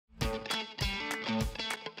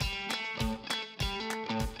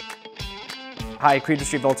Hi, Creede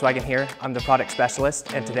Street Volkswagen here. I'm the product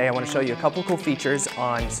specialist, and today I want to show you a couple cool features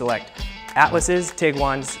on select Atlases,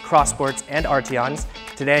 Tiguans, Crossports, and Arteons.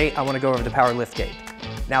 Today I want to go over the power liftgate.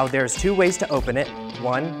 Now there's two ways to open it.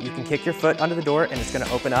 One, you can kick your foot under the door and it's going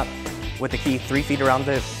to open up with the key 3 feet around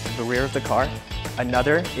the rear of the car.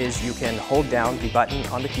 Another is you can hold down the button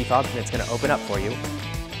on the key fob and it's going to open up for you.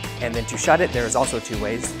 And then to shut it, there is also two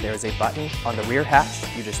ways. There's a button on the rear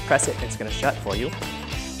hatch. You just press it and it's going to shut for you.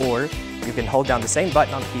 Or you can hold down the same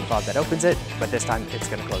button on the key fob that opens it, but this time it's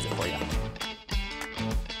going to close it for you.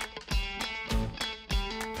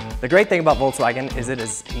 The great thing about Volkswagen is it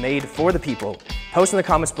is made for the people. Post in the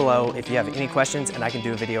comments below if you have any questions and I can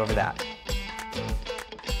do a video over that.